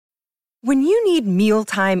When you need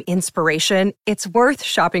mealtime inspiration, it's worth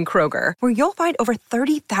shopping Kroger, where you'll find over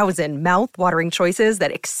 30,000 mouth-watering choices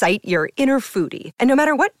that excite your inner foodie. And no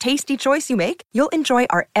matter what tasty choice you make, you'll enjoy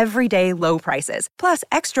our everyday low prices, plus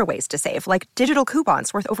extra ways to save, like digital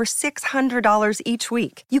coupons worth over $600 each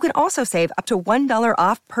week. You can also save up to $1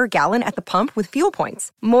 off per gallon at the pump with fuel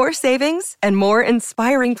points. More savings and more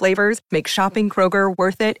inspiring flavors make shopping Kroger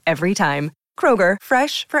worth it every time. Kroger,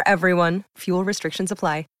 fresh for everyone. Fuel restrictions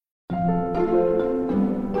apply.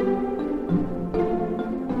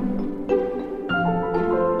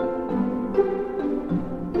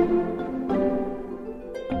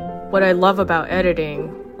 What I love about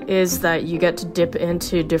editing is that you get to dip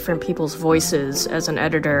into different people's voices as an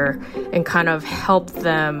editor and kind of help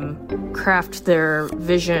them craft their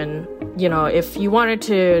vision. You know, if you wanted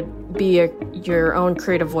to be your own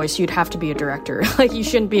creative voice, you'd have to be a director. Like, you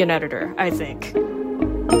shouldn't be an editor, I think.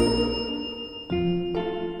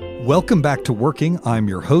 Welcome back to Working. I'm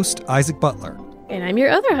your host, Isaac Butler. And I'm your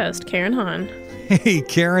other host, Karen Hahn. Hey,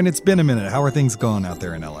 Karen, it's been a minute. How are things going out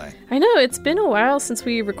there in LA? I know, it's been a while since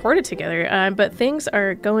we recorded together, but things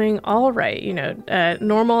are going all right,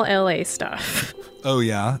 normal LA stuff. Oh,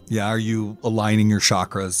 yeah? Yeah, are you aligning your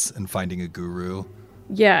chakras and finding a guru?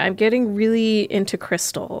 Yeah, I'm getting really into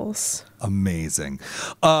crystals. Amazing.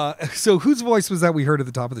 So whose voice was that we heard at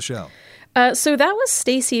the top of the show? So that was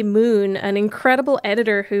Stacey Moon, an incredible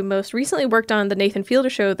editor who most recently worked on the Nathan Fielder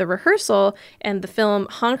show, The Rehearsal, and the film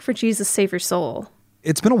Honk for Jesus, Save Your Soul.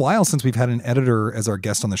 It's been a while since we've had an editor as our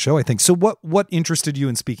guest on the show, I think. So what interested you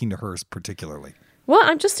in speaking to her particularly? Well,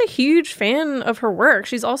 I'm just a huge fan of her work.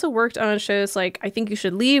 She's also worked on shows like I Think You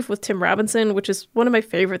Should Leave with Tim Robinson, which is one of my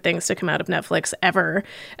favorite things to come out of Netflix ever.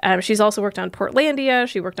 She's also worked on Portlandia.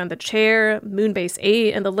 She worked on The Chair, Moonbase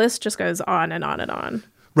 8, and the list just goes on and on and on.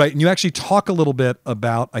 Right. And you actually talk a little bit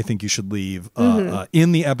about I Think You Should Leave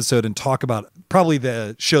in the episode and talk about probably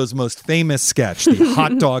the show's most famous sketch, the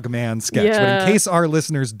Hot Dog Man sketch. Yeah. But in case our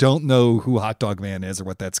listeners don't know who Hot Dog Man is or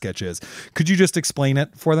what that sketch is, could you just explain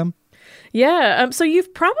it for them? Yeah. So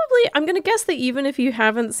you've probably, I'm going to guess that even if you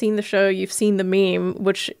haven't seen the show, you've seen the meme,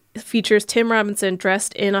 which features Tim Robinson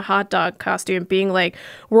dressed in a hot dog costume being like,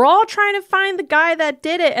 we're all trying to find the guy that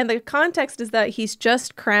did it. And the context is that he's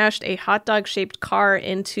just crashed a hot dog shaped car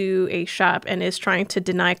into a shop and is trying to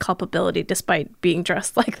deny culpability despite being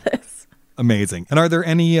dressed like this. Amazing. And are there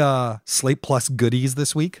any Slate Plus goodies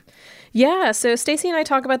this week? Yeah, so Stacey and I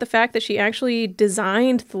talk about the fact that she actually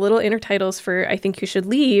designed the little intertitles for I Think You Should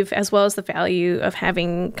Leave, as well as the value of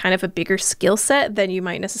having kind of a bigger skill set than you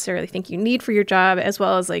might necessarily think you need for your job, as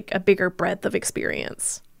well as like a bigger breadth of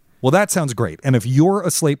experience. Well, that sounds great. And if you're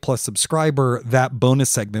a Slate Plus subscriber, that bonus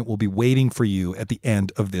segment will be waiting for you at the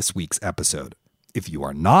end of this week's episode. If you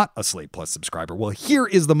are not a Slate Plus subscriber, well, here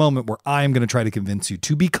is the moment where I'm going to try to convince you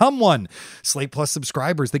to become one. Slate Plus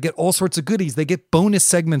subscribers, they get all sorts of goodies. They get bonus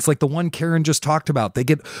segments like the one Karen just talked about. They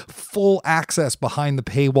get full access behind the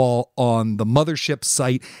paywall on the Mothership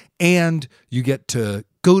site, and you get to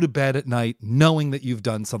go to bed at night knowing that you've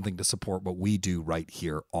done something to support what we do right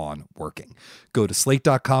here on Working. Go to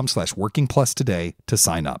slate.com/workingplus today to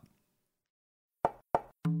sign up.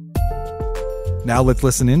 Now let's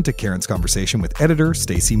listen in to Karen's conversation with editor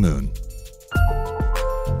Stacey Moon.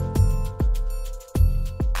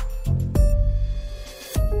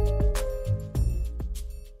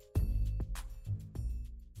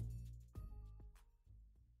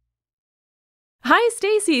 Hi,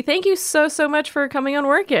 Stacey. Thank you so much for coming on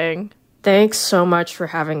Working. Thanks so much for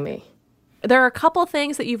having me. There are a couple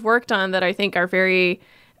things that you've worked on that I think are very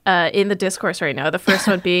in the discourse right now. The first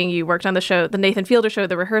one being you worked on the show, the Nathan Fielder show,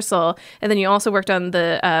 The Rehearsal, and then you also worked on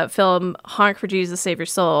the film Honk for Jesus, Save Your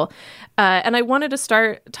Soul. And I wanted to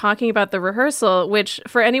start talking about The Rehearsal, which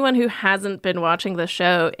for anyone who hasn't been watching the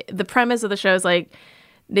show, the premise of the show is like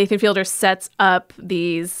Nathan Fielder sets up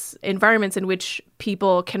these environments in which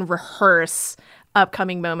people can rehearse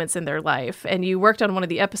upcoming moments in their life. And you worked on one of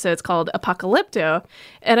the episodes called Apocalypto.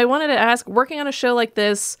 And I wanted to ask, working on a show like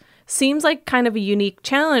this seems like kind of a unique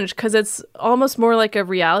challenge because it's almost more like a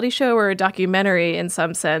reality show or a documentary in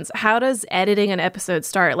some sense. How does editing an episode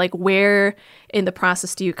start? Like, where in the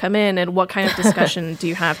process do you come in, and what kind of discussion do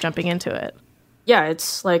you have jumping into it? Yeah,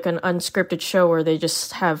 it's like an unscripted show where they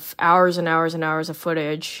just have hours and hours and hours of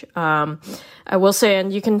footage. I will say,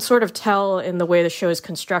 and you can sort of tell in the way the show is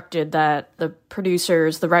constructed, that the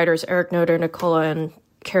producers, the writers, Eric Noder, Nicola, and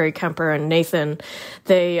Carrie Kemper, and Nathan,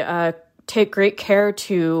 they take great care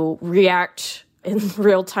to react in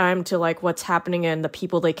real time to like what's happening and the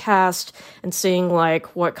people they cast, and seeing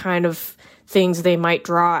like what kind of things they might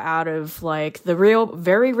draw out of like the real,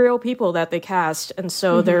 very real people that they cast. And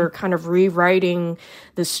so they're kind of rewriting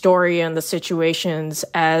the story and the situations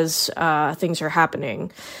as things are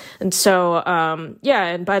happening. And so,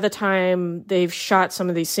 and by the time they've shot some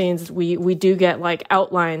of these scenes, we do get like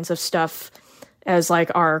outlines of stuff as like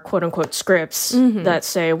our quote unquote scripts that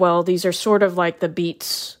say, well, these are sort of like the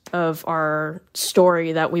beats of our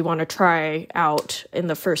story that we want to try out in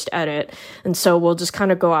the first edit. And so we'll just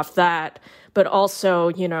kind of go off that. But also,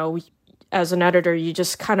 you know, as an editor, you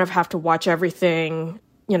just kind of have to watch everything.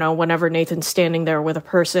 You know, whenever Nathan's standing there with a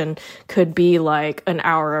person, could be like an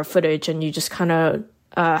hour of footage, and you just kind of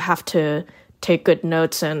have to take good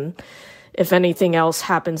notes. And if anything else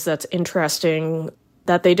happens that's interesting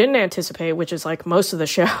that they didn't anticipate, which is like most of the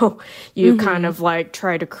show, you kind of like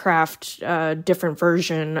try to craft a different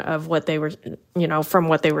version of what they were, you know, from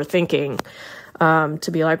what they were thinking. To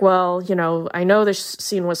be like, well, you know, I know this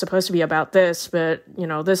scene was supposed to be about this, but, you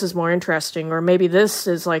know, this is more interesting, or maybe this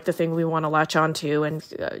is like the thing we want to latch onto. And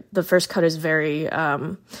the first cut is very,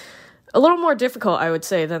 a little more difficult, I would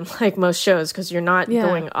say, than like most shows, because you're not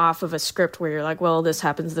going off of a script where you're like, well, this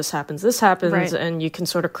happens, this happens, this happens, right. And you can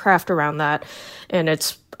sort of craft around that. And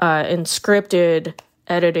it's in scripted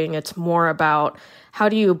editing, it's more about how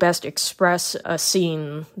do you best express a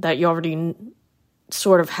scene that you already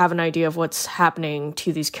sort of have an idea of what's happening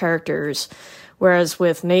to these characters. Whereas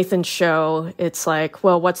with Nathan's show, it's like,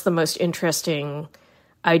 well, what's the most interesting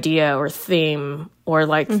idea or theme, or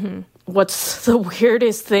like what's the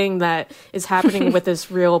weirdest thing that is happening with this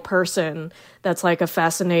real person that's like a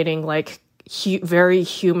fascinating, like very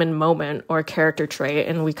human moment or character trait.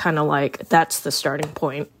 And we kind of like, that's the starting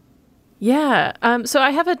point. Yeah. So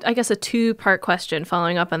I have, I guess, a two-part question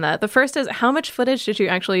following up on that. The first is, how much footage did you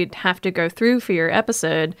actually have to go through for your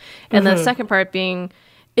episode? And the second part being,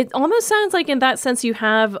 it almost sounds like in that sense you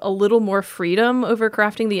have a little more freedom over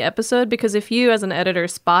crafting the episode, because if you as an editor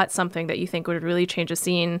spot something that you think would really change a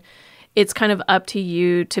scene, it's kind of up to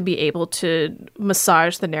you to be able to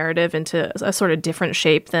massage the narrative into a sort of different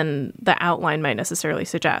shape than the outline might necessarily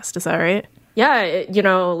suggest. Is that right? Yeah, you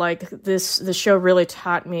know, like the show really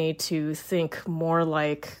taught me to think more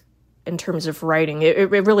like in terms of writing. It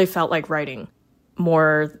really felt like writing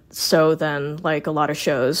more so than like a lot of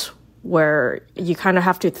shows where you kind of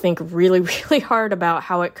have to think really, really hard about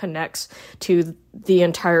how it connects to the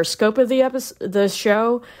entire scope of the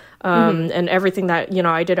show. And everything that, you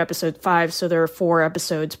know, I did episode 5, so there are 4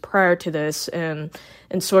 episodes prior to this, and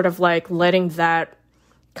sort of like letting that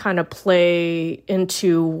kind of play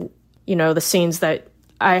into, you know, the scenes that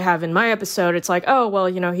I have in my episode. It's like, oh, well,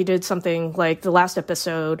 you know, he did something like the last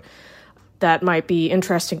episode that might be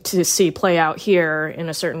interesting to see play out here in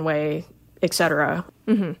a certain way, etc.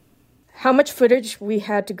 How much footage we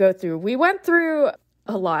had to go through? We went through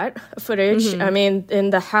a lot of footage. I mean, in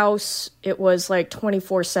the house, it was like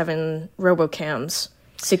 24/7 RoboCams,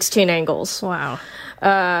 16 angles. Wow.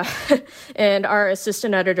 And our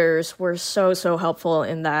assistant editors were so helpful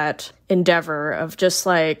in that endeavor of just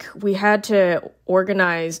like, we had to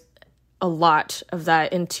organize a lot of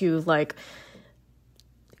that into like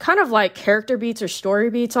kind of like character beats or story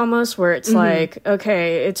beats almost, where it's like,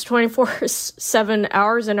 okay, it's 24/7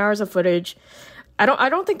 hours and hours of footage. I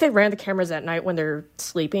don't think they ran the cameras at night when they're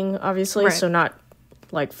sleeping, obviously, right. So not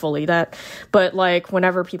like fully that. But like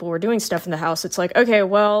whenever people were doing stuff in the house, it's like, okay,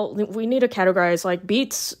 well, we need to categorize like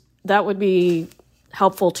beats that would be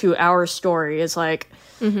helpful to our story. Is like,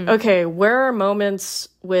 okay, where are moments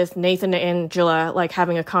with Nathan and Angela like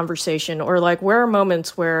having a conversation, or like where are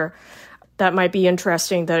moments where that might be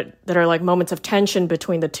interesting that are like moments of tension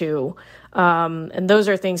between the two. And those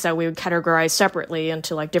are things that we would categorize separately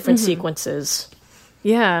into like different sequences.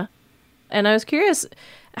 Yeah. And I was curious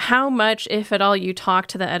how much, if at all, you talk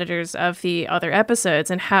to the editors of the other episodes,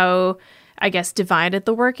 and how, I guess, divided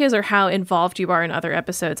the work is, or how involved you are in other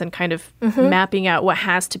episodes, and kind of mapping out what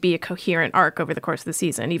has to be a coherent arc over the course of the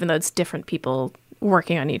season, even though it's different people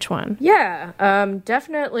working on each one. Yeah,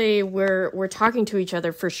 definitely we're talking to each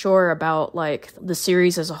other for sure about like the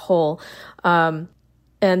series as a whole. And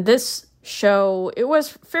this show, it was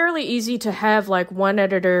fairly easy to have like one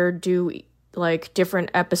editor do like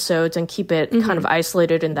different episodes and keep it kind of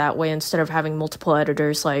isolated in that way, instead of having multiple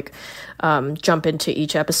editors like jump into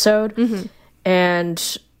each episode.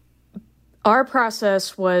 And our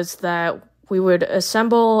process was that we would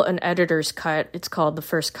assemble an editor's cut. It's called the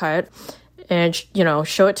first cut, and you know,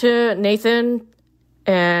 show it to Nathan,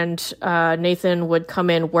 and Nathan would come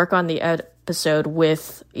in, work on the episode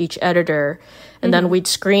with each editor, and then we'd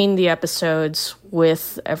screen the episodes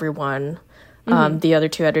with everyone. the other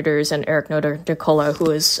two editors, and Eric Nicola,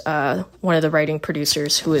 who is one of the writing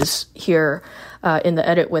producers who is here in the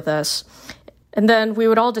edit with us. And then we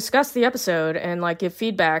would all discuss the episode and like give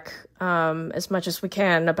feedback as much as we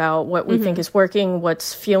can about what we think is working,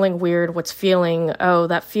 what's feeling weird, what's feeling, oh,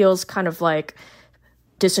 that feels kind of like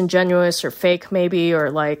disingenuous or fake maybe,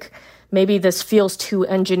 or like maybe this feels too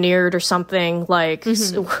engineered or something. Like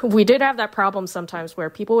we did have that problem sometimes where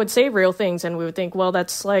people would say real things and we would think, well,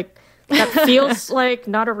 that's like, that feels like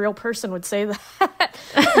not a real person would say that.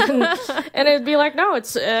 and it'd be like, no,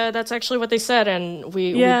 it's that's actually what they said. And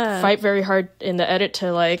we fight very hard in the edit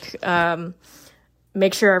to like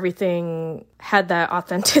make sure everything had that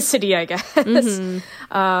authenticity, I guess.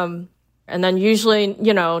 And then usually,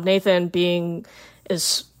 you know, Nathan being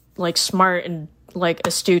as like smart and like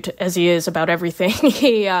astute as he is about everything,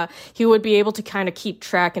 he would be able to kind of keep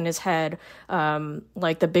track in his head,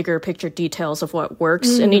 like the bigger picture details of what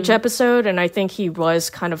works in each episode. And I think he was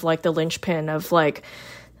kind of like the linchpin of like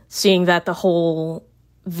seeing that the whole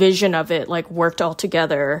vision of it like worked all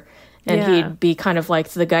together. And he'd be kind of like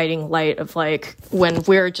the guiding light of like when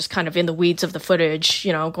we're just kind of in the weeds of the footage,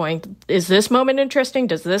 you know, going, is this moment interesting?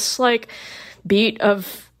 Does this like beat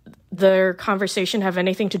of their conversation have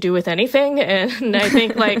anything to do with anything? And I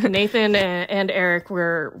think like Nathan and Eric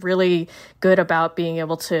were really good about being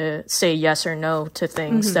able to say yes or no to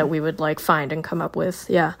things that we would like find and come up with.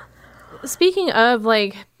 Yeah. Speaking of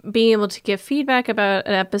like being able to give feedback about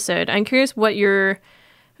an episode, I'm curious what your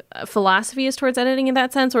philosophy is towards editing in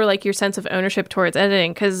that sense, or like your sense of ownership towards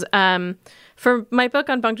editing. Because for my book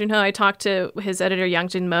on Bong Joon-ho, I talked to his editor Yang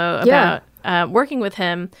Jin-mo about working with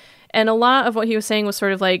him. And a lot of what he was saying was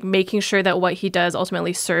sort of like making sure that what he does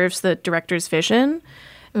ultimately serves the director's vision.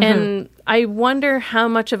 And I wonder how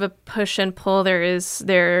much of a push and pull there is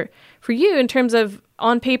there for you in terms of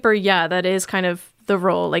on paper, that is kind of the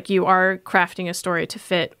role. Like you are crafting a story to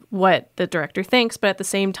fit what the director thinks, but at the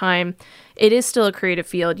same time, it is still a creative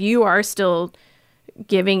field. You are still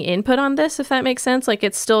giving input on this, if that makes sense. Like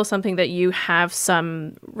it's still something that you have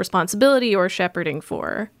some responsibility or shepherding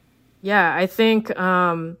for. Yeah, I think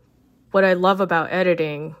what I love about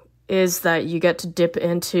editing is that you get to dip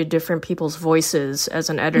into different people's voices as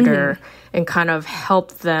an editor and kind of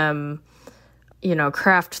help them, you know,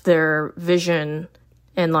 craft their vision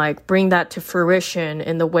and like bring that to fruition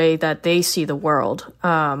in the way that they see the world.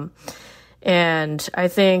 And I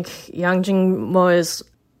think Yang Jin-mo is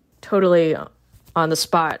totally on the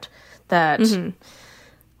spot that, you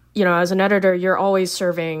know, as an editor, you're always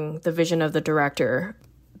serving the vision of the director.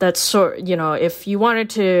 That's you know, if you wanted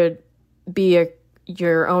to be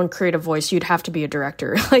your own creative voice, you'd have to be a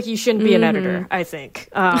director. Like you shouldn't be an editor, I think.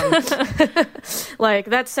 Like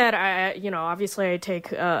that said, I you know, obviously I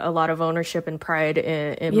take a lot of ownership and pride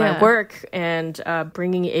in my work, and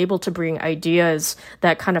able to bring ideas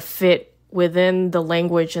that kind of fit within the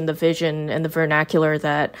language and the vision and the vernacular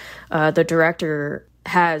that the director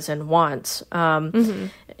has and wants.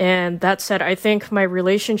 And that said, I think my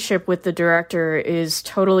relationship with the director is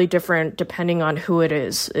totally different depending on who it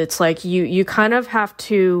is. It's like you kind of have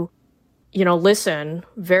to, you know, listen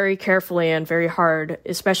very carefully and very hard,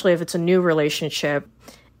 especially if it's a new relationship,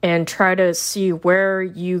 and try to see where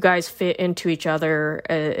you guys fit into each other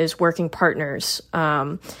as working partners,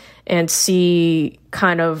 and see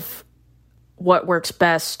kind of what works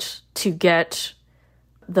best to get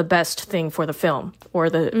the best thing for the film or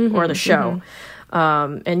the show.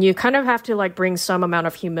 And you kind of have to like bring some amount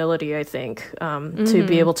of humility, I think, to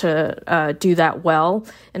be able to do that well.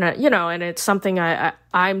 And, you know, and it's something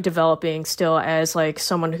I'm developing still as like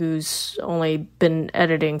someone who's only been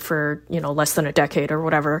editing for, you know, less than a decade or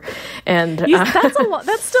whatever. And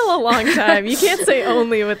that's still a long time. You can't say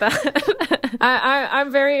only with that.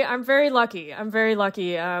 I'm very lucky. I'm very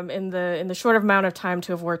lucky in the short amount of time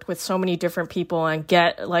to have worked with so many different people and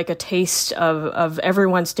get like a taste of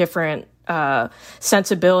everyone's different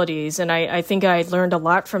sensibilities. And I think I learned a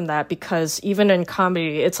lot from that, because even in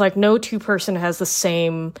comedy, it's like no two person has the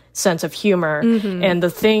same sense of humor. And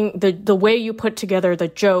the way you put together the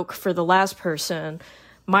joke for the last person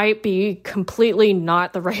might be completely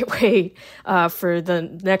not the right way for the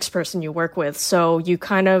next person you work with. So you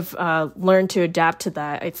kind of learn to adapt to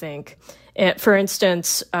that, I think. And for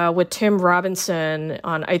instance, with Tim Robinson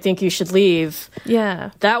on I Think You Should Leave,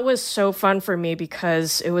 that was so fun for me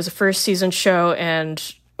because it was a first season show, and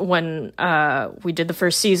when we did the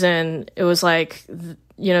first season, it was like,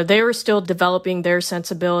 you know, they were still developing their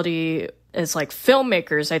sensibility as like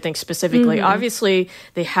filmmakers, I think specifically. Obviously,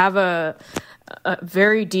 they have a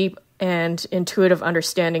very deep and intuitive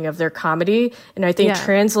understanding of their comedy. And I think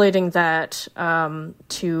translating that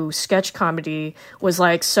to sketch comedy was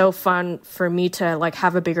like so fun for me to like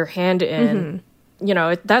have a bigger hand in. You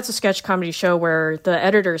know, that's a sketch comedy show where the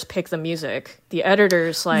editors pick the music. The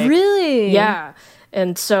editors like... Really? Yeah.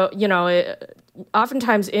 And so, you know,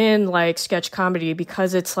 oftentimes in like sketch comedy,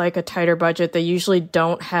 because it's like a tighter budget, they usually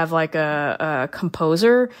don't have like a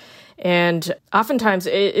composer. And oftentimes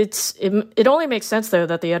it only makes sense, though,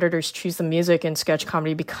 that the editors choose the music in sketch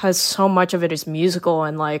comedy because so much of it is musical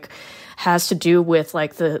and like has to do with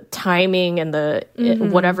like the timing and the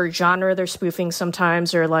whatever genre they're spoofing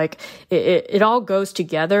sometimes, or like it all goes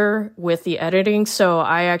together with the editing. So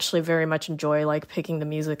I actually very much enjoy like picking the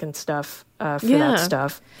music and stuff for that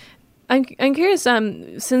stuff. I'm curious,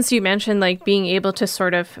 since you mentioned like being able to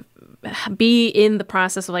sort of be in the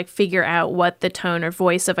process of like figure out what the tone or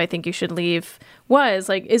voice of I Think You Should Leave was,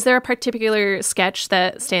 like, is there a particular sketch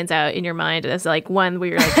that stands out in your mind as like one where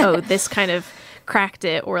you're like, oh, this kind of cracked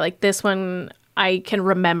it, or like this one I can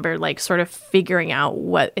remember like sort of figuring out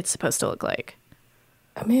what it's supposed to look like?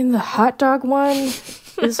 I mean, the hot dog one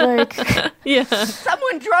is like... Yeah.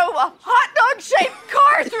 Someone drove a hot dog-shaped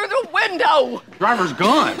car through the window! Driver's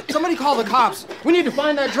gone. Somebody call the cops. We need to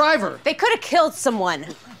find that driver. They could have killed someone.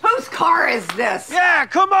 Whose car is this? Yeah,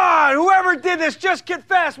 come on! Whoever did this, just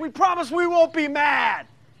confess. We promise we won't be mad.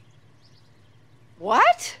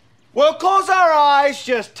 What? We'll close our eyes,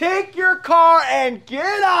 just take your car and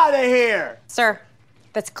get out of here. Sir,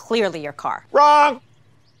 that's clearly your car. Wrong.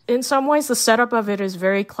 In some ways, the setup of it is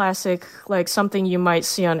very classic, like something you might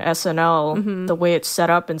see on SNL, the way it's set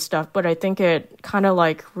up and stuff. But I think it kind of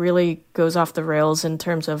like really goes off the rails in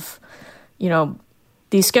terms of, you know,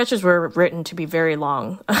 these sketches were written to be very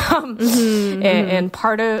long. And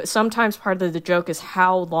sometimes part of the joke is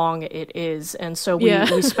how long it is. And so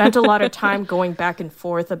we spent a lot of time going back and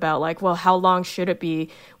forth about like, well, how long should it be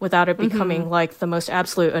without it becoming like the most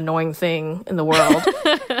absolute annoying thing in the world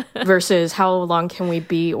versus how long can we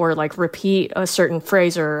be or like repeat a certain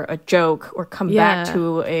phrase or a joke or come back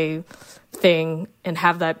to a thing and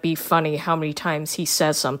have that be funny how many times he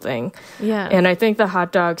says something. And I think the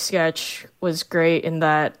hot dog sketch was great in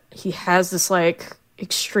that he has this like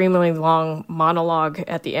extremely long monologue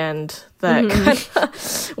at the end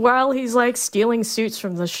that while he's like stealing suits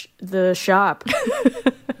from the shop.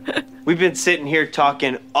 We've been sitting here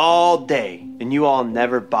talking all day and you all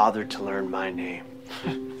never bothered to learn my name.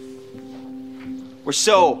 We're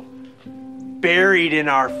so buried in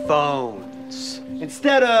our phones.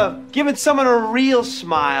 Instead of giving someone a real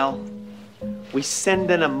smile, we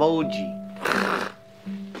send an emoji.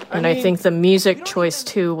 And I think the music choice,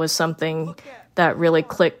 too, was something that really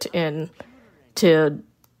clicked in to,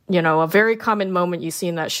 you know, a very common moment you see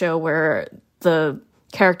in that show where the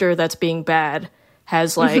character that's being bad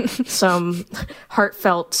has, like, some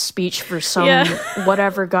heartfelt speech for some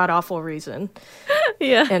whatever god-awful reason.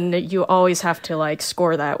 And you always have to, like,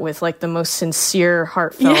 score that with, like, the most sincere,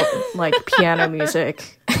 heartfelt, like, piano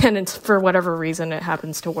music. And it's, for whatever reason, it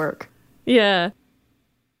happens to work.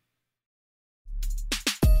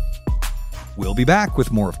 We'll be back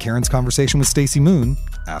with more of Karen's conversation with Stacey Moon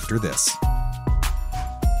after this.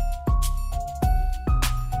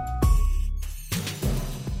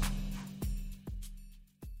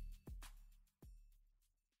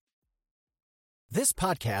 This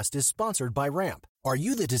podcast is sponsored by Ramp. Are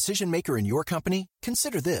you the decision maker in your company?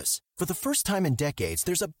 Consider this. For the first time in decades,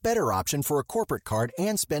 there's a better option for a corporate card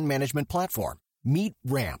and spend management platform. Meet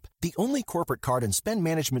Ramp, the only corporate card and spend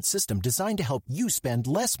management system designed to help you spend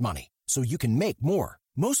less money so you can make more.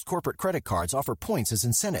 Most corporate credit cards offer points as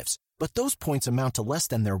incentives, but those points amount to less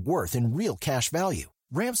than their worth in real cash value.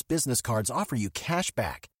 Ramp's business cards offer you cash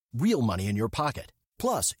back, real money in your pocket.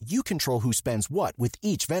 Plus, you control who spends what with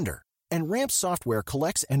each vendor. And Ramp software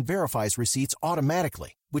collects and verifies receipts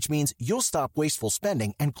automatically, which means you'll stop wasteful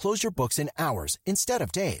spending and close your books in hours instead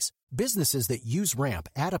of days. Businesses that use Ramp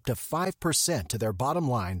add up to 5% to their bottom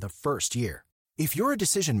line the first year. If you're a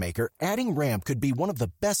decision maker, adding Ramp could be one of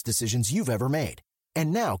the best decisions you've ever made.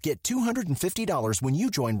 And now get $250 when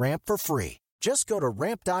you join Ramp for free. Just go to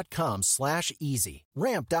ramp.com/easy.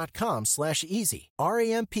 Ramp.com/easy.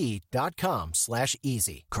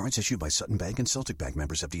 RAMP.com/easy. Cards issued by Sutton Bank and Celtic Bank,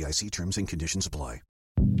 members FDIC. Terms and conditions apply.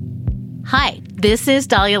 Hi, this is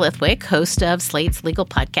Dahlia Lithwick, host of Slate's legal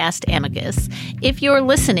podcast, Amicus. If you're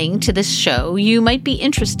listening to this show, you might be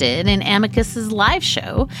interested in Amicus's live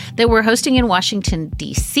show that we're hosting in Washington,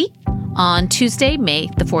 D.C. on Tuesday,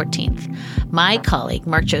 May the 14th. My colleague,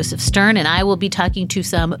 Mark Joseph Stern, and I will be talking to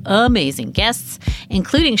some amazing guests,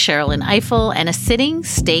 including Sherrilyn Ifill and a sitting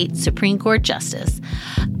state Supreme Court justice.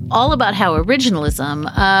 all about how originalism,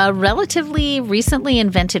 a relatively recently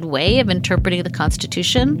invented way of interpreting the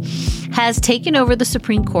Constitution, has taken over the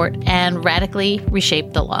Supreme Court and radically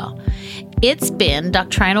reshaped the law. It's been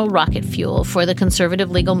doctrinal rocket fuel for the conservative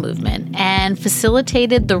legal movement and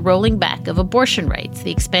facilitated the rolling back of abortion rights,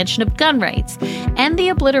 the expansion of gun rights, and the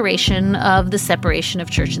obliteration of the separation of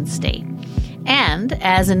church and state. And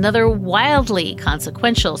as another wildly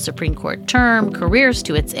consequential Supreme Court term careers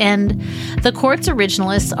to its end, the court's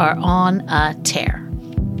originalists are on a tear.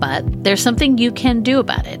 But there's something you can do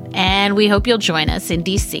about it, and we hope you'll join us in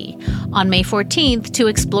D.C. on May 14th to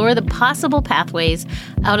explore the possible pathways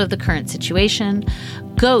out of the current situation.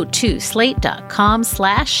 Go to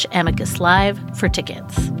slate.com/Amicus Live for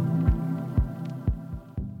tickets.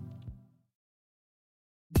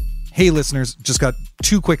 Hey, listeners, just got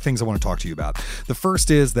two quick things I want to talk to you about. The first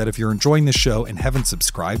is that if you're enjoying this show and haven't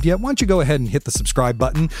subscribed yet, why don't you go ahead and hit the subscribe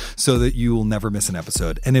button so that you will never miss an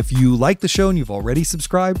episode. And if you like the show and you've already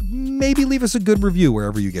subscribed, maybe leave us a good review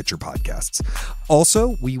wherever you get your podcasts.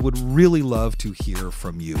 Also, we would really love to hear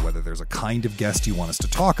from you, whether there's a kind of guest you want us to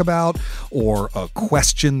talk about, or a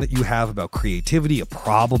question that you have about creativity, a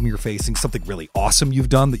problem you're facing, something really awesome you've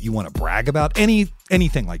done that you want to brag about,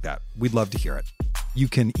 anything like that. We'd love to hear it. You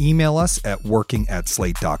can email us at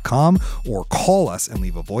working@slate.com or call us and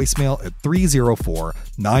leave a voicemail at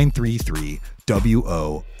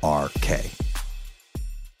 304-933-WORK.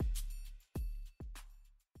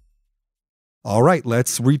 All right,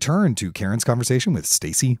 let's return to Karen's conversation with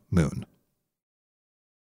Stacey Moon.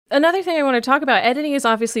 Another thing I want to talk about, editing is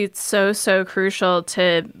obviously so crucial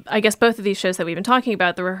to, I guess, both of these shows that we've been talking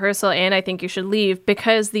about, The Rehearsal and I Think You Should Leave,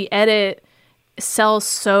 because the edit sells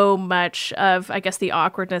so much of, I guess, the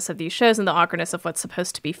awkwardness of these shows and the awkwardness of what's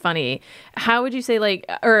supposed to be funny. How would you say, like,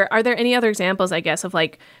 or are there any other examples, I guess, of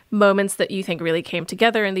like moments that you think really came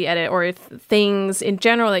together in the edit, or things in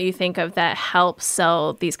general that you think of that help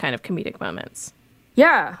sell these kind of comedic moments?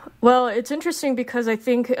 Yeah, well, it's interesting because I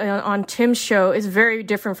think on Tim's show is very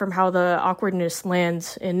different from how the awkwardness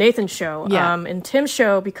lands in Nathan's show. Yeah. In Tim's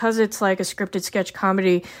show, because it's like a scripted sketch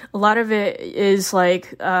comedy, a lot of it is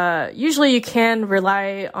like, usually you can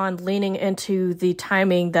rely on leaning into the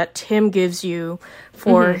timing that Tim gives you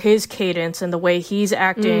for his cadence and the way he's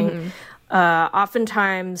acting.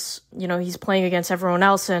 Oftentimes, you know, he's playing against everyone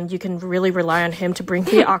else and you can really rely on him to bring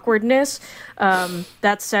the awkwardness.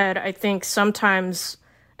 That said, I think sometimes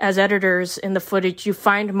as editors in the footage, you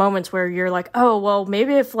find moments where you're like, oh, well,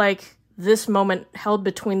 maybe if like this moment held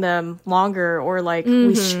between them longer, or like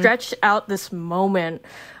we stretched out this moment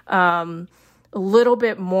a little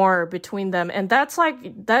bit more between them. And that's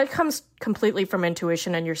like, that comes completely from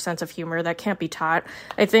intuition and your sense of humor. That can't be taught,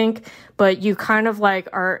 I think. But you kind of like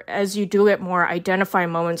are, as you do it more, identify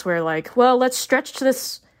moments where like, well, let's stretch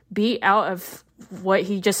this beat out of what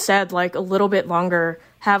he just said like a little bit longer.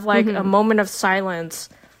 Have like a moment of silence,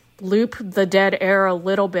 loop the dead air a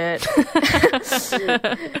little bit,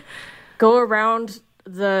 go around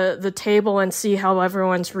the table and see how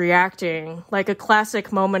everyone's reacting. Like a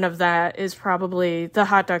classic moment of that is probably the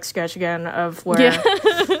hot dog sketch again, of where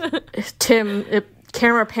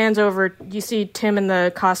camera pans over, you see Tim in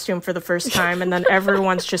the costume for the first time, and then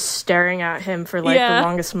everyone's just staring at him for like the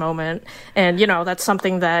longest moment. And, you know, that's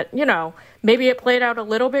something that, you know, maybe it played out a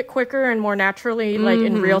little bit quicker and more naturally, like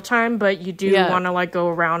in real time, but you do want to like go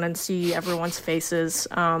around and see everyone's faces.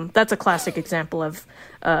 That's a classic example of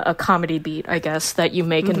a comedy beat, I guess, that you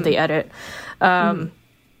make in the edit.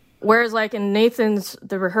 Whereas like in Nathan's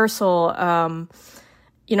The Rehearsal,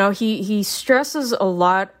 you know, he stresses a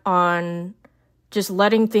lot on just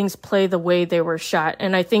letting things play the way they were shot.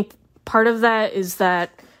 And I think part of that is that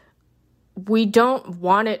we don't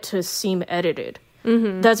want it to seem edited.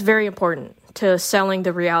 That's very important to selling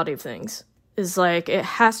the reality of things, is like it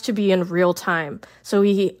has to be in real time. So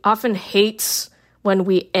he often hates when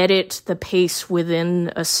we edit the pace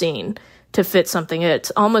within a scene to fit something.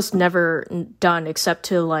 It's almost never done except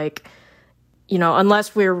to like, you know,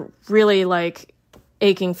 unless we're really like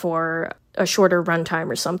aching for a shorter runtime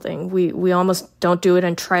or something. We almost don't do it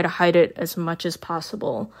and try to hide it as much as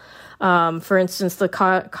possible. For instance, the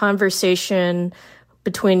conversation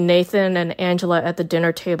between Nathan and Angela at the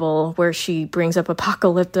dinner table where she brings up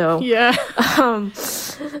Apocalypto. Yeah.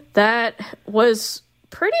 That was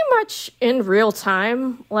pretty much in real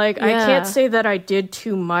time. Like, I can't say that I did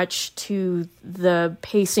too much to the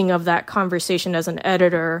pacing of that conversation as an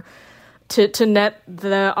editor to net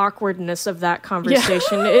the awkwardness of that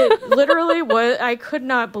conversation. It literally was, I could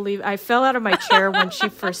not believe, I fell out of my chair when she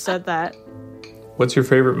first said that. What's your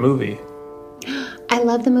favorite movie? I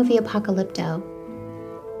love the movie Apocalypto.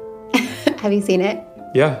 Have you seen it?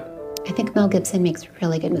 Yeah. I think Mel Gibson makes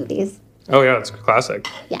really good movies. Oh, yeah, it's a classic.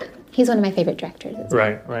 Yeah, he's one of my favorite directors.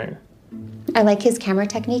 Right, right. I like his camera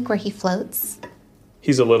technique where he floats.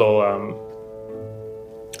 He's a little, I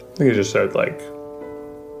think he just said, like,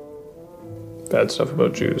 bad stuff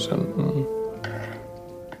about Jews.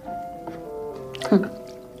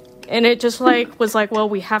 And it just, like, was like, well,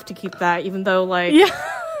 we have to keep that, even though, like,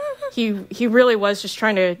 he really was just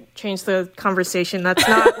trying to change the conversation. That's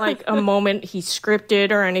not, like, a moment he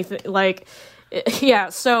scripted or anything. Like, yeah,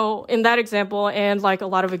 so in that example, and, like, a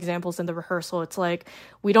lot of examples in the rehearsal, it's like,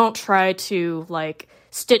 we don't try to, like,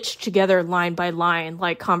 stitch together line by line,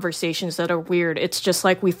 like, conversations that are weird. It's just,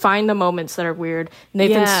 like, we find the moments that are weird.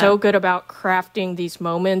 Nathan's so good about crafting these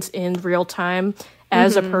moments in real time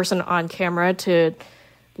as a person on camera to,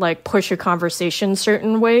 like, push a conversation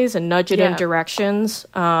certain ways and nudge it in directions.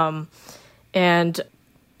 And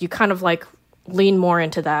you kind of, like, lean more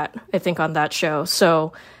into that, I think, on that show.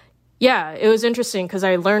 So, yeah, it was interesting because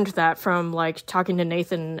I learned that from, like, talking to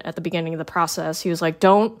Nathan at the beginning of the process. He was like,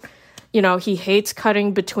 he hates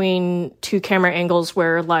cutting between two camera angles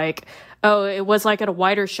where, like, oh, it was, like, at a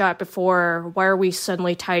wider shot before. Why are we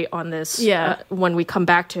suddenly tight on this when we come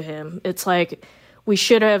back to him? It's like, we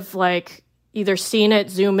should have, like, either seen it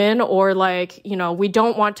zoom in or, like, we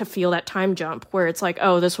don't want to feel that time jump where it's like,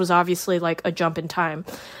 oh, this was obviously, like, a jump in time.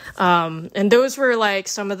 And those were, like,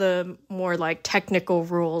 some of the more, like, technical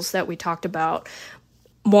rules that we talked about,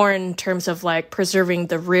 more in terms of, like, preserving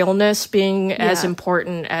the realness being as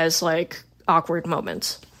important as, like, awkward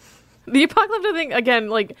moments. The apocalyptic thing, again,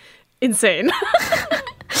 like, insane.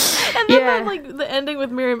 And then like the ending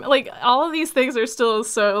with Miriam, like, all of these things are still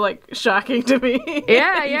so, like, shocking to me.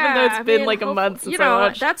 Yeah, Even though it's been like a month since I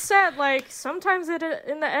watched. That said, like, sometimes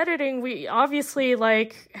in the editing, we obviously,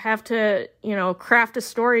 like, have to, craft a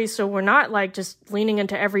story so we're not, like, just leaning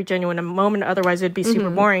into every genuine moment. Otherwise, it'd be super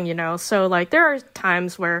boring, So, like, there are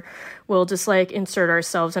times where we'll just, like, insert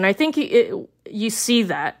ourselves. And I think you see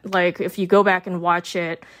that, like, if you go back and watch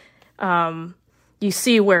it, you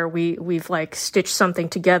see where we've like stitched something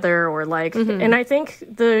together or like, and I think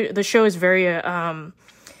the show is very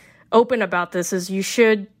open about this. Is you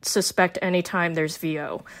should suspect anytime there's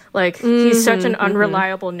VO. Like he's such an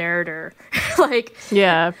unreliable narrator. Like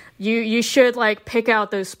you should like pick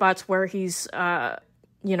out those spots where he's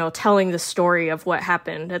telling the story of what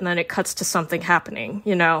happened and then it cuts to something happening.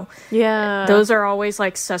 Those are always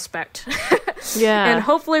like suspect. And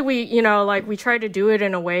hopefully we try to do it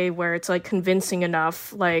in a way where it's like convincing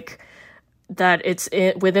enough, like that it's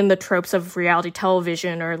within the tropes of reality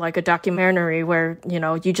television or like a documentary where,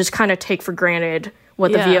 you just kind of take for granted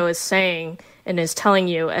what the VO is saying and is telling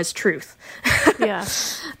you as truth.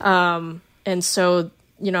 And so,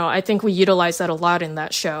 I think we utilize that a lot in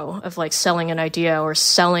that show of like selling an idea or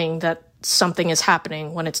selling that something is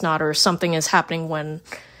happening when it's not, or something is happening when,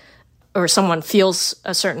 or someone feels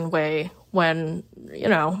a certain way when,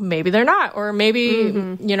 maybe they're not, or maybe,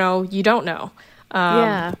 you don't know.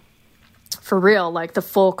 For real, like the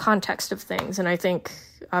full context of things. And I think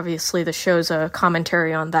obviously the show's a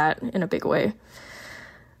commentary on that in a big way.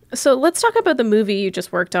 So let's talk about the movie you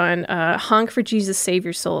just worked on, Honk for Jesus, Save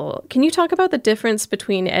Your Soul. Can you talk about the difference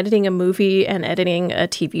between editing a movie and editing a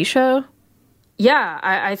TV show? Yeah,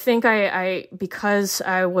 I think I because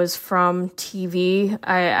I was from TV,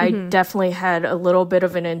 I definitely had a little bit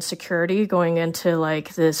of an insecurity going into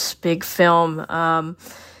like this big film.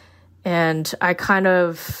 And I kind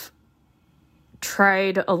of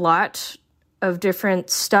tried a lot of different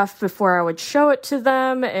stuff before I would show it to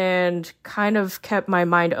them and kind of kept my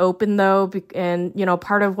mind open though. And,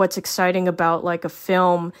 part of what's exciting about like a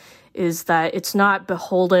film is that it's not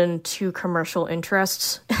beholden to commercial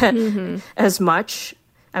interests as much.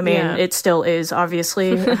 I mean, it still is,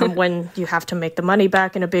 obviously, when you have to make the money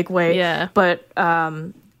back in a big way. Yeah. But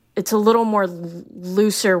it's a little more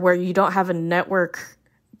looser where you don't have a network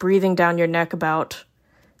breathing down your neck about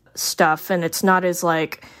stuff. And it's not as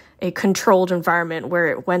like a controlled environment where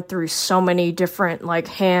it went through so many different like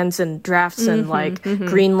hands and drafts and like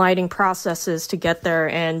green lighting processes to get there.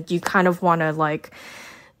 And you kind of want to like,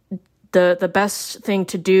 the best thing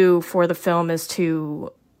to do for the film is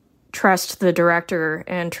to trust the director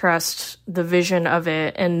and trust the vision of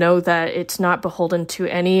it and know that it's not beholden to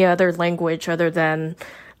any other language other than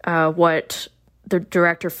what the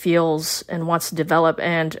director feels and wants to develop.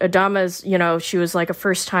 And Adama's, she was like a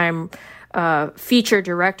first-time feature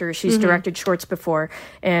director. She's directed shorts before.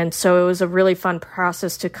 And so it was a really fun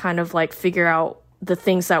process to kind of like figure out the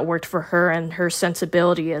things that worked for her and her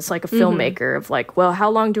sensibility as like a filmmaker of like, well,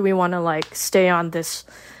 how long do we want to like stay on this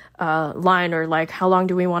line, or like how long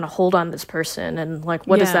do we want to hold on this person, and like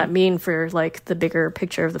what does that mean for like the bigger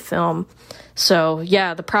picture of the film. So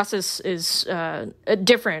yeah, the process is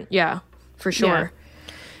different, for sure.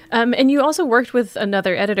 And you also worked with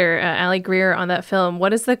another editor, Ali Greer, on that film.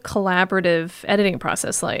 What is the collaborative editing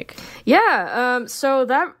process like? So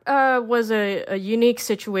that was a unique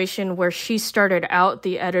situation where she started out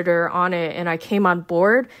the editor on it, and I came on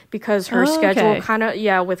board because her schedule kind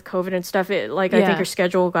of, with COVID and stuff, I think her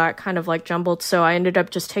schedule got kind of like jumbled. So I ended up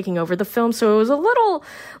just taking over the film. So it was a little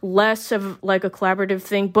less of like a collaborative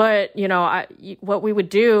thing. But, what we would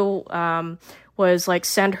do was like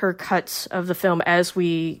send her cuts of the film as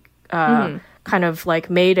we kind of like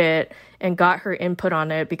made it, and got her input on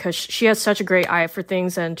it, because she has such a great eye for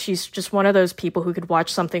things, and she's just one of those people who could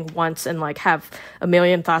watch something once and like have a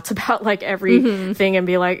million thoughts about like everything and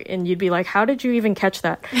be like, and you'd be like, how did you even catch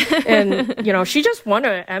that? And she just won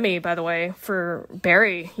an Emmy, by the way, for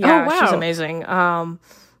Barry. She's amazing.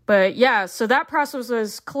 But yeah, so that process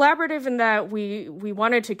was collaborative in that we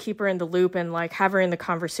wanted to keep her in the loop and like have her in the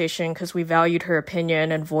conversation, because we valued her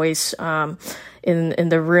opinion and voice in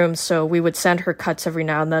the room. So we would send her cuts every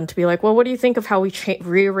now and then to be like, well, what do you think of how we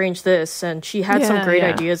rearrange this? And she had some great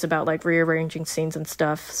ideas about like rearranging scenes and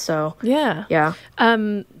stuff. So yeah.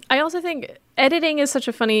 I also think editing is such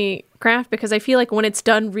a funny craft, because I feel like when it's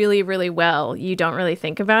done really, really well, you don't really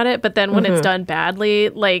think about it. But then when it's done badly,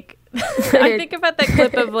 like I think about that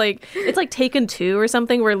clip of like, it's like Taken 2 or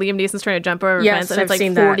something, where Liam Neeson's trying to jump over a fence, and it's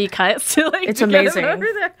like 40 cuts to like, it's amazing. Get him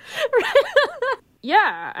over there.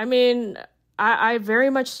 Yeah, I mean, I very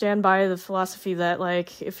much stand by the philosophy that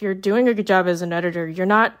like, if you're doing a good job as an editor, you're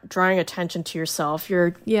not drawing attention to yourself.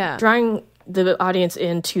 You're drawing the audience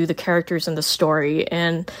into the characters and the story.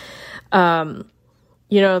 And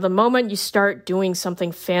the moment you start doing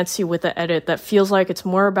something fancy with the edit that feels like it's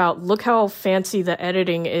more about, look how fancy the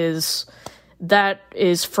editing is, that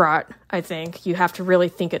is fraught, I think. You have to really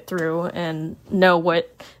think it through and know what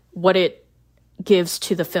it gives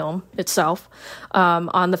to the film itself.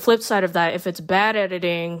 On the flip side of that, if it's bad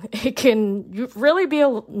editing, it can really be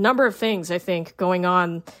a number of things, I think, going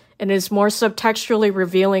on, and is more subtextually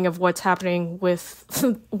revealing of what's happening with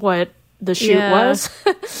what the shoot was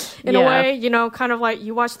in a way, kind of like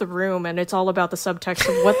you watch The Room and it's all about the subtext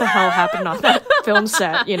of what the hell happened on that film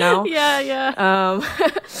set,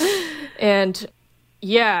 and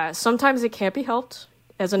sometimes it can't be helped.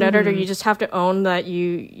 As an editor, you just have to own that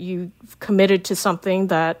you committed to something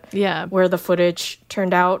that where the footage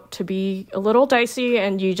turned out to be a little dicey,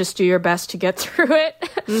 and you just do your best to get through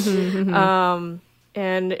it.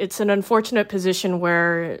 And it's an unfortunate position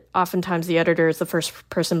where oftentimes the editor is the first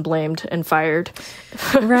person blamed and fired.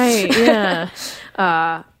 Right, yeah.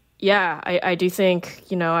 I do think,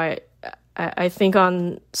 I think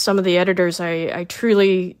on some of the editors I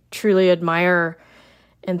truly, truly admire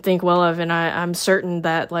and think well of, and I'm certain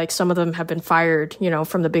that like some of them have been fired,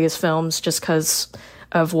 from the biggest films just because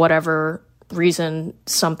of whatever reason,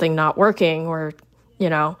 something not working, or,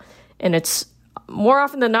 and it's more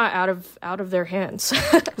often than not out of their hands.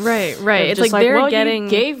 Right. It's like they're you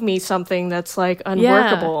gave me something that's like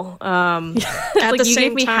unworkable. At like the you same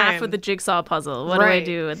gave me time, half of the jigsaw puzzle. What do I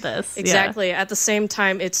do with this? Exactly. At the same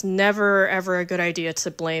time, it's never ever a good idea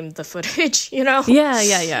to blame the footage. In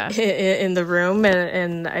the room,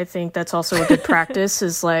 and I think that's also a good practice.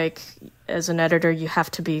 Is like, as an editor, you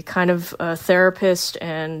have to be kind of a therapist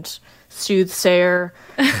and soothsayer.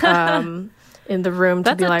 In the room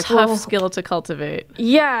to be like, that's a tough skill to cultivate.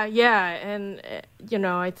 Yeah, and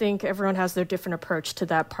I think everyone has their different approach to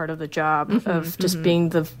that part of the job of just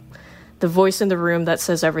being the voice in the room that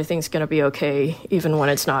says everything's going to be okay, even when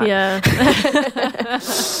it's not. Yeah.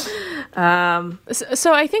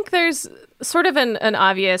 So I think there's sort of an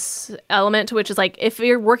obvious element to which is like, if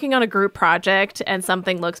you're working on a group project and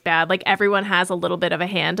something looks bad, like everyone has a little bit of a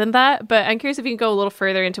hand in that. But I'm curious if you can go a little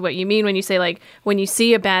further into what you mean when you say like, when you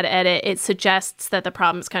see a bad edit, it suggests that the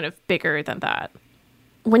problem is kind of bigger than that.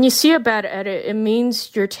 When you see a bad edit, it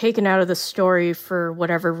means you're taken out of the story for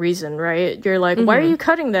whatever reason, right? You're like, why are you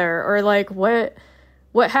cutting there? Or like, what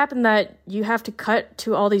happened that you have to cut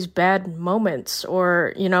to all these bad moments?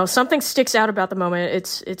 Or, something sticks out about the moment.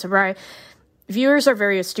 It's a right. Viewers are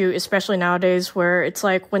very astute, especially nowadays, where it's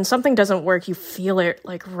like when something doesn't work, you feel it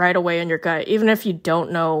like right away in your gut, even if you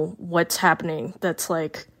don't know what's happening. That's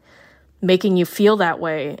like making you feel that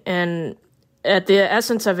way. And at the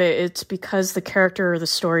essence of it, it's because the character or the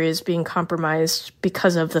story is being compromised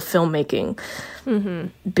because of the filmmaking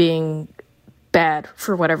being bad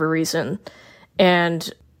for whatever reason. And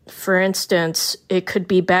for instance, it could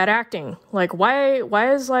be bad acting. Like,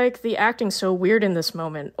 why is like the acting so weird in this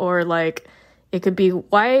moment? Or like, It could be,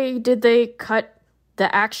 why did they cut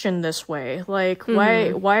the action this way? Like,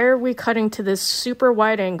 why are we cutting to this super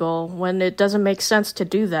wide angle when it doesn't make sense to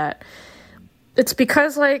do that? It's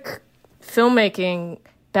because, like, filmmaking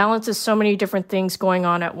balances so many different things going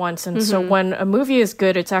on at once. And so when a movie is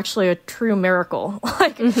good, it's actually a true miracle.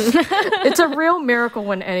 Like, it's a real miracle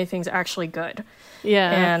when anything's actually good.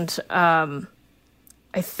 Yeah. And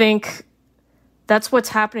I think that's what's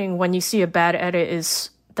happening when you see a bad edit,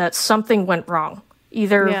 is that something went wrong.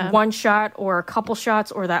 Either one shot or a couple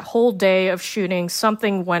shots or that whole day of shooting,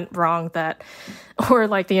 something went wrong, that, or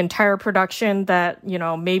like the entire production, that, you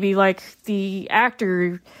know, maybe like the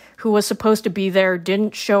actor who was supposed to be there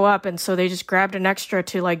didn't show up, and so they just grabbed an extra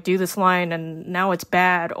to like do this line, and now it's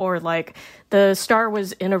bad. Or like the star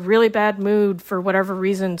was in a really bad mood for whatever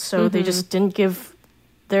reason, so they just didn't give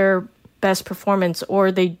their best performance, or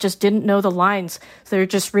they just didn't know the lines, so they're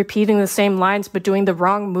just repeating the same lines but doing the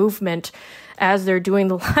wrong movement as they're doing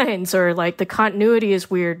the lines, or like the continuity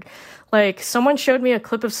is weird. Like, someone showed me a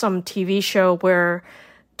clip of some TV show where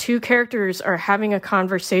two characters are having a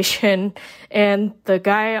conversation and the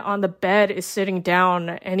guy on the bed is sitting down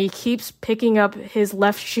and he keeps picking up his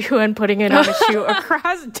left shoe and putting it on his shoe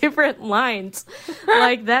across different lines.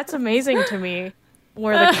 Like, that's amazing to me,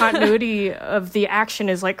 where the continuity of the action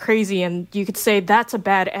is like crazy, and you could say that's a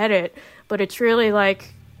bad edit, but it's really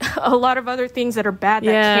like a lot of other things that are bad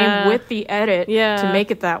that came with the edit to make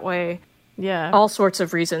it that way. Yeah. All sorts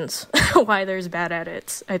of reasons why there's bad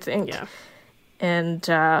edits, I think. Yeah. And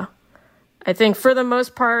I think for the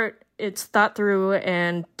most part, it's thought through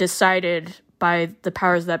and decided by the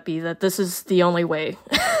powers that be that this is the only way.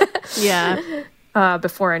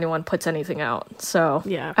 Before anyone puts anything out. So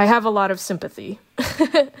I have a lot of sympathy.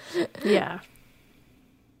 Yeah.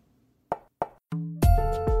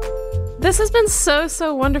 This has been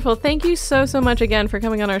so wonderful. Thank you so much again for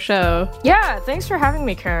coming on our show. Yeah, thanks for having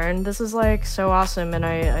me, Karen. This is like so awesome, and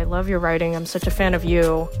I love your writing. I'm such a fan of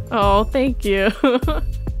you. Oh, thank you.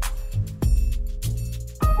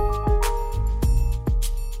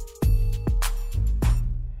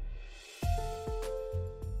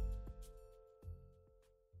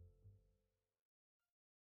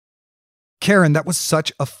 Karen, that was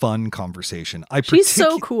such a fun conversation. She's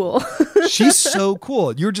so cool. She's so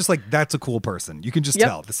cool. You're just like, that's a cool person. You can just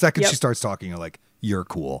tell. The second she starts talking, you're like, you're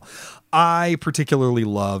cool. I particularly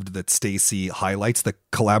loved that Stacey highlights that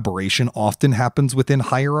collaboration often happens within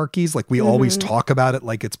hierarchies. Like, we always talk about it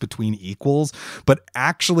like it's between equals, but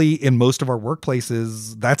actually in most of our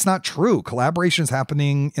workplaces, that's not true. Collaboration is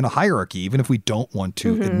happening in a hierarchy, even if we don't want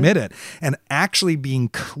to admit it. And actually being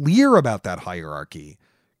clear about that hierarchy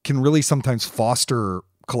can really sometimes foster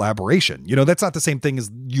collaboration. You know, that's not the same thing as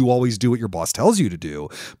you always do what your boss tells you to do,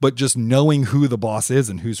 but just knowing who the boss is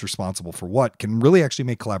and who's responsible for what can really actually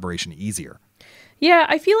make collaboration easier. Yeah,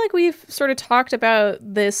 I feel like we've sort of talked about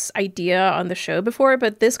this idea on the show before,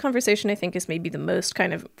 but this conversation, I think, is maybe the most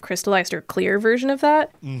kind of crystallized or clear version of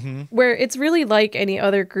that, where it's really like any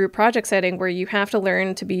other group project setting where you have to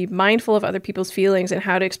learn to be mindful of other people's feelings and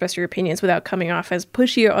how to express your opinions without coming off as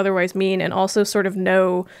pushy or otherwise mean, and also sort of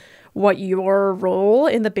know what your role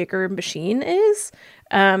in the bigger machine is.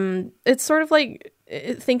 It's sort of like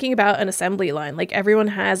thinking about an assembly line. Like, everyone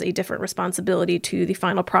has a different responsibility to the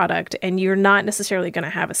final product, and you're not necessarily going to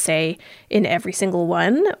have a say in every single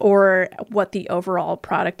one or what the overall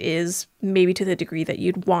product is, maybe to the degree that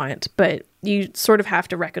you'd want, but you sort of have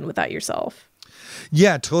to reckon with that yourself.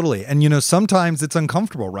 Yeah, totally. And, you know, sometimes it's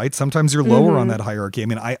uncomfortable, right? Sometimes you're lower on that hierarchy. I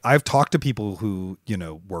mean, I've talked to people who, you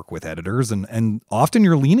know, work with editors, and often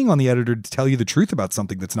you're leaning on the editor to tell you the truth about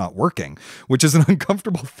something that's not working, which is an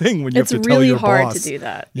uncomfortable thing when you have to tell your boss. It's really hard to do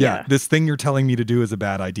that. Yeah, this thing you're telling me to do is a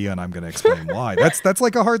bad idea, and I'm going to explain why. That's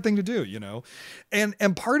like a hard thing to do, you know? And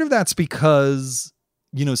part of that's because,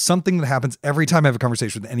 you know, something that happens every time I have a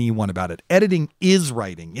conversation with anyone about it. Editing is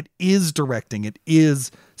writing. It is directing. It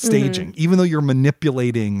is staging, even though you're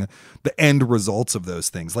manipulating the end results of those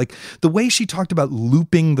things. Like the way she talked about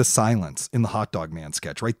looping the silence in the Hot Dog Man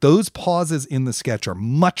sketch, right? Those pauses in the sketch are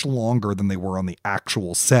much longer than they were on the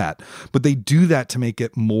actual set, but they do that to make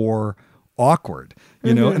it more awkward,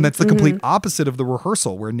 you know? And that's the complete opposite of the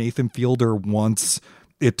rehearsal, where Nathan Fielder wants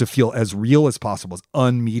it to feel as real as possible, as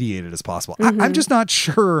unmediated as possible. I'm just not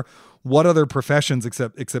sure what other professions,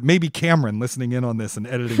 except maybe Cameron listening in on this and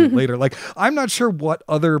editing it later. Like, I'm not sure what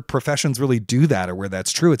other professions really do that or where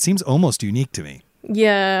that's true. It seems almost unique to me.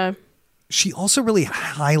 Yeah. She also really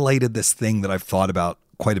highlighted this thing that I've thought about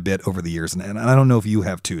quite a bit over the years. And I don't know if you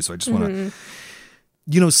have too. So I just want to,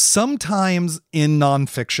 you know, sometimes in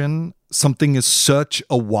nonfiction, something is such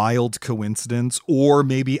a wild coincidence, or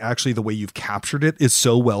maybe actually the way you've captured it is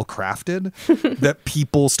so well crafted that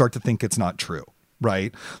people start to think it's not true.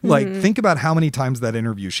 Right? Like, think about how many times that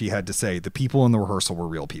interview she had to say the people in the rehearsal were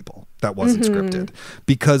real people. That wasn't scripted,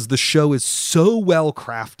 because the show is so well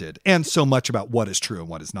crafted and so much about what is true and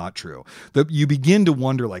what is not true that you begin to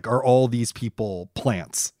wonder, like, are all these people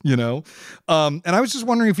plants, you know? And I was just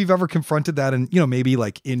wondering if you've ever confronted that, and, you know, maybe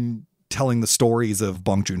like in telling the stories of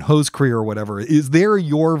Bong Joon-ho's career or whatever, is there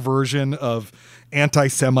your version of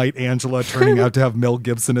anti-Semite Angela turning out to have Mel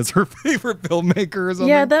Gibson as her favorite filmmaker or something?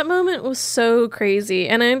 Yeah, that moment was so crazy.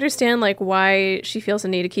 And I understand like why she feels the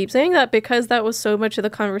need to keep saying that, because that was so much of the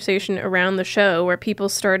conversation around the show where people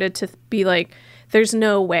started to be like, there's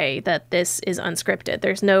no way that this is unscripted.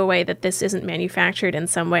 There's no way that this isn't manufactured in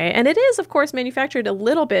some way. And it is, of course, manufactured a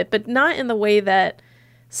little bit, but not in the way that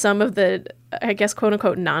some of the, I guess, quote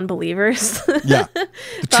unquote, non-believers. Yeah. The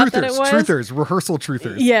truthers, rehearsal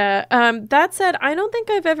truthers. Yeah. That said, I don't think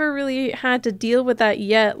I've ever really had to deal with that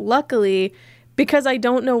yet, luckily, because I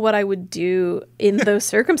don't know what I would do in those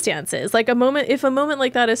circumstances. Like if a moment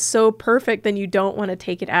like that is so perfect, then you don't want to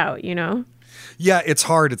take it out, you know? Yeah, it's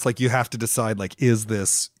hard. It's like you have to decide, like, is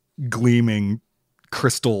this gleaming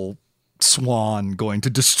crystal swan going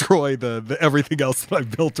to destroy the everything else that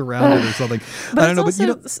I've built around it or something? But I don't know.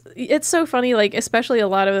 Also, but it's so funny, like, especially a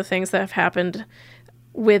lot of the things that have happened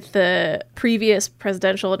with the previous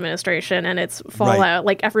presidential administration and its fallout. Right.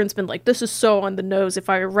 Like, everyone's been like, this is so on the nose. If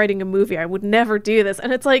I were writing a movie, I would never do this.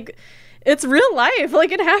 And it's like, it's real life.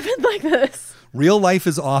 Like, it happened like this. Real life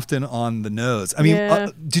is often on the nose. I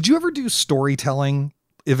mean, did you ever do storytelling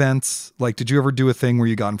events? Like, did you ever do a thing where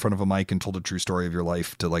you got in front of a mic and told a true story of your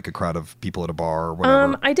life to like a crowd of people at a bar or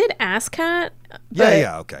whatever? I did ASCAT.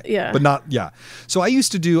 Okay. Yeah. But not, So I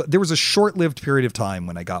used to there was a short-lived period of time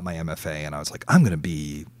when I got my MFA and I was like, I'm going to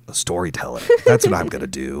be a storyteller. That's what I'm going to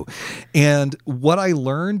do. And what I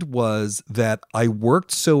learned was that I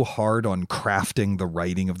worked so hard on crafting the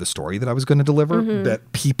writing of the story that I was going to deliver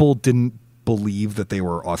that people didn't believe that they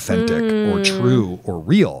were authentic or true or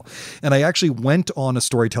real. And I actually went on a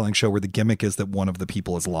storytelling show where the gimmick is that one of the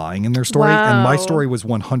people is lying in their story. Wow. And my story was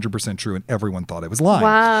 100% true and everyone thought I was lying.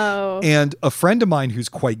 Wow. And a friend of mine who's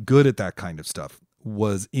quite good at that kind of stuff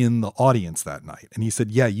was in the audience that night. And he said,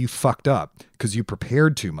 yeah, you fucked up because you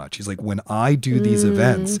prepared too much. He's like, when I do these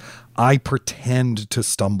events, I pretend to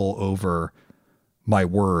stumble over my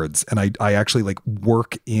words, and I actually like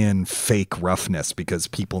work in fake roughness because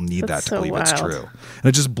people need that to believe it's true. And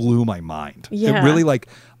it just blew my mind. Yeah. It really, like,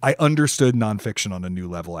 I understood nonfiction on a new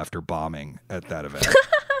level after bombing at that event.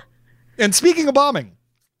 And speaking of bombing,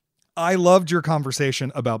 I loved your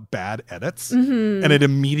conversation about bad edits, and it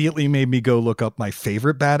immediately made me go look up my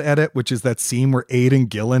favorite bad edit, which is that scene where Aidan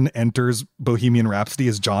Gillen enters Bohemian Rhapsody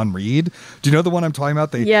as John Reed. Do you know the one I'm talking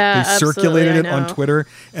about? They circulated it on Twitter,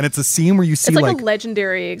 and it's a scene where you see it's like a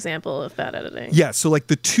legendary example of bad editing. Yeah, so like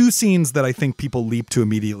the two scenes that I think people leap to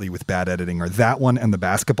immediately with bad editing are that one and the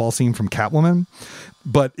basketball scene from Catwoman.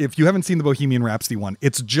 But if you haven't seen the Bohemian Rhapsody one,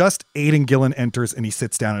 it's just Aidan Gillen enters and he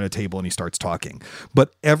sits down at a table and he starts talking.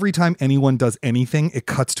 But every time anyone does anything, it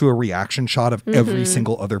cuts to a reaction shot of every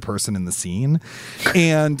single other person in the scene.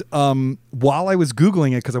 And while I was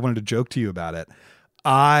Googling it, because I wanted to joke to you about it,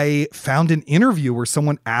 I found an interview where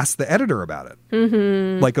someone asked the editor about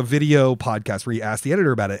it, like a video podcast where he asked the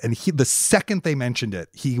editor about it. And the second they mentioned it,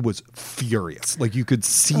 he was furious. Like, you could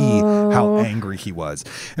see how angry he was.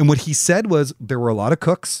 And what he said was there were a lot of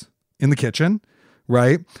cooks in the kitchen,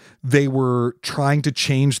 right? They were trying to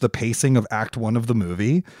change the pacing of Act 1 of the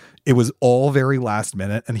movie. It was all very last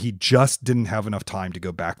minute, and he just didn't have enough time to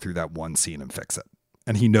go back through that one scene and fix it.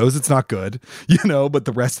 And he knows it's not good, but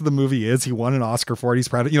the rest of the movie is. He won an Oscar for it. He's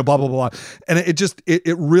proud of, blah, blah, blah. And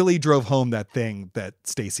it really drove home that thing that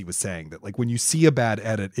Stacey was saying, that like when you see a bad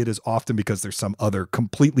edit, it is often because there's some other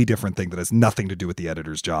completely different thing that has nothing to do with the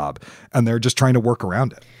editor's job. And they're just trying to work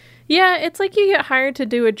around it. Yeah, it's like you get hired to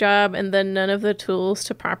do a job and then none of the tools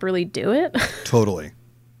to properly do it. Totally.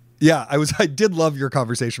 Yeah, I did love your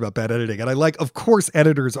conversation about bad editing. And of course,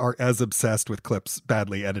 editors are as obsessed with clips,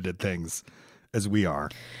 badly edited things as we are.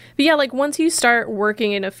 But yeah, like once you start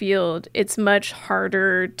working in a field, it's much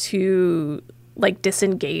harder to like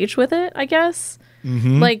disengage with it, I guess.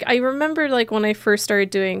 Like I remember like when I first started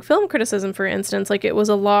doing film criticism, for instance, like it was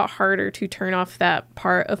a lot harder to turn off that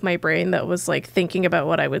part of my brain that was like thinking about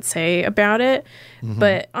what I would say about it.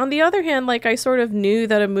 But on the other hand, like I sort of knew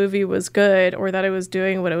that a movie was good or that I was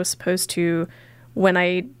doing what I was supposed to when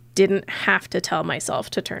I didn't have to tell myself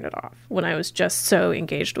to turn it off, when I was just so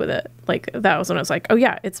engaged with it. Like that was when I was like, oh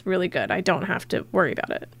yeah, it's really good. I don't have to worry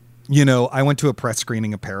about it. You know, I went to a press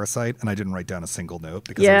screening of Parasite and I didn't write down a single note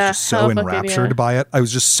because I was just so enraptured by it. I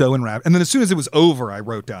was just so enraptured. And then as soon as it was over, I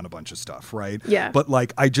wrote down a bunch of stuff, right? Yeah. But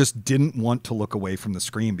like, I just didn't want to look away from the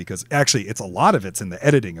screen because actually it's a lot of it's in the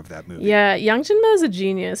editing of that movie. Yeah, Yang Jin-mo is a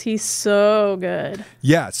genius. He's so good.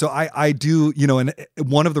 Yeah, so I do, you know, and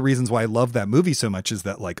one of the reasons why I love that movie so much is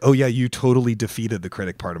that like, oh yeah, you totally defeated the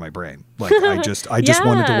critic part of my brain. Like I just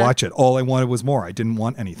wanted to watch it. All I wanted was more. I didn't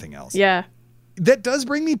want anything else. Yeah. That does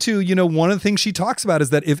bring me to, you know, one of the things she talks about is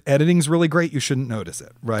that if editing's really great, you shouldn't notice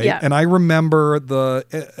it, right? Yeah. And I remember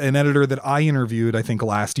an editor that I interviewed, I think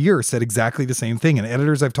last year, said exactly the same thing. And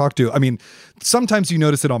editors I've talked to, I mean, sometimes you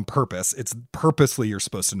notice it on purpose. It's purposely you're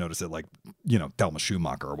supposed to notice it, like, you know, Thelma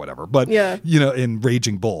Schumacher or whatever. But, you know, in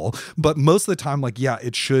Raging Bull. But most of the time, like, yeah,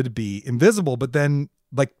 it should be invisible. But then,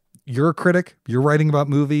 like, you're a critic, you're writing about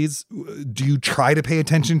movies. Do you try to pay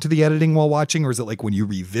attention to the editing while watching? Or is it like when you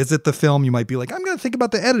revisit the film, you might be like, I'm going to think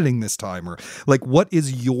about the editing this time? Or like, what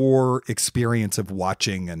is your experience of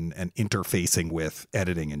watching and interfacing with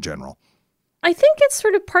editing in general? I think it's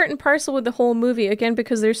sort of part and parcel with the whole movie, again,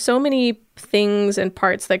 because there's so many things and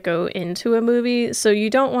parts that go into a movie. So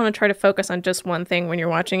you don't want to try to focus on just one thing when you're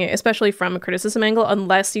watching it, especially from a criticism angle,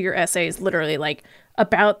 unless your essay is literally like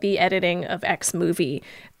about the editing of X movie.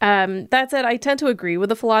 That said, I tend to agree with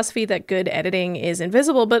the philosophy that good editing is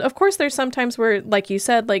invisible. But of course, there's sometimes where, like you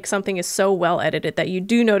said, like something is so well edited that you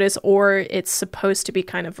do notice, or it's supposed to be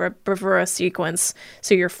kind of a bravura sequence.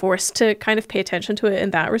 So you're forced to kind of pay attention to it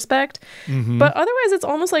in that respect. Mm-hmm. But otherwise, it's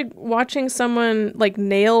almost like watching someone like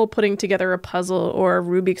nail putting together a puzzle or a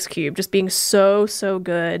Rubik's Cube, just being so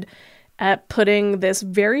good at putting this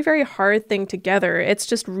very, very hard thing together. It's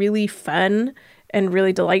just really fun and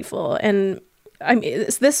really delightful. And I mean,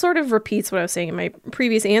 this sort of repeats what I was saying in my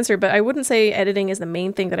previous answer, but I wouldn't say editing is the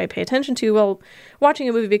main thing that I pay attention to while watching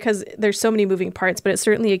a movie, because there's so many moving parts, but it's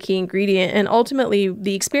certainly a key ingredient. And ultimately,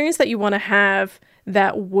 the experience that you want to have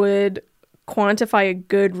that would quantify a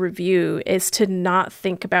good review is to not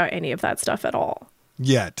think about any of that stuff at all.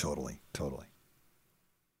 Yeah, totally.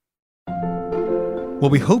 Well,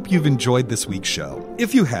 we hope you've enjoyed this week's show.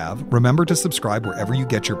 If you have, remember to subscribe wherever you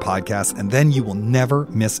get your podcasts, and then you will never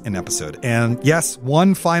miss an episode. And yes,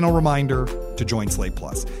 one final reminder to join Slate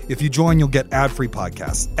Plus. If you join, you'll get ad-free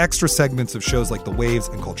podcasts, extra segments of shows like The Waves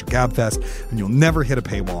and Culture Gabfest, and you'll never hit a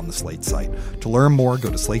paywall on the Slate site. To learn more, go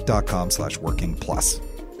to slate.com/workingplus.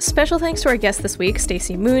 Special thanks to our guest this week,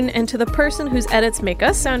 Stacey Moon, and to the person whose edits make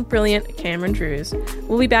us sound brilliant, Cameron Drews.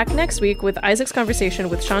 We'll be back next week with Isaac's conversation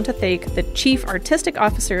with Shanta Thake, the Chief Artistic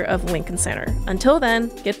Officer of Lincoln Center. Until then,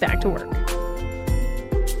 get back to work.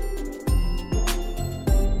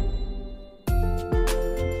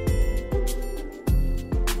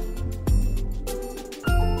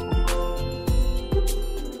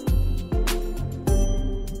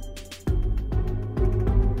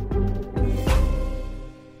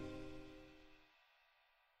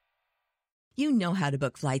 You know how to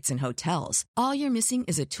book flights and hotels. All you're missing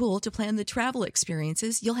is a tool to plan the travel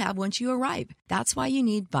experiences you'll have once you arrive. That's why you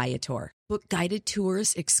need Viator. Book guided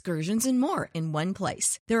tours, excursions, and more in one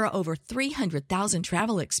place. There are over 300,000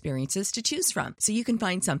 travel experiences to choose from, so you can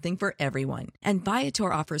find something for everyone. And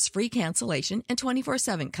Viator offers free cancellation and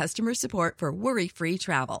 24/7 customer support for worry-free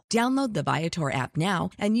travel. Download the Viator app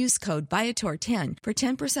now and use code Viator10 for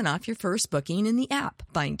 10% off your first booking in the app.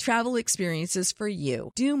 Find travel experiences for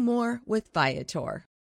you. Do more with Viator.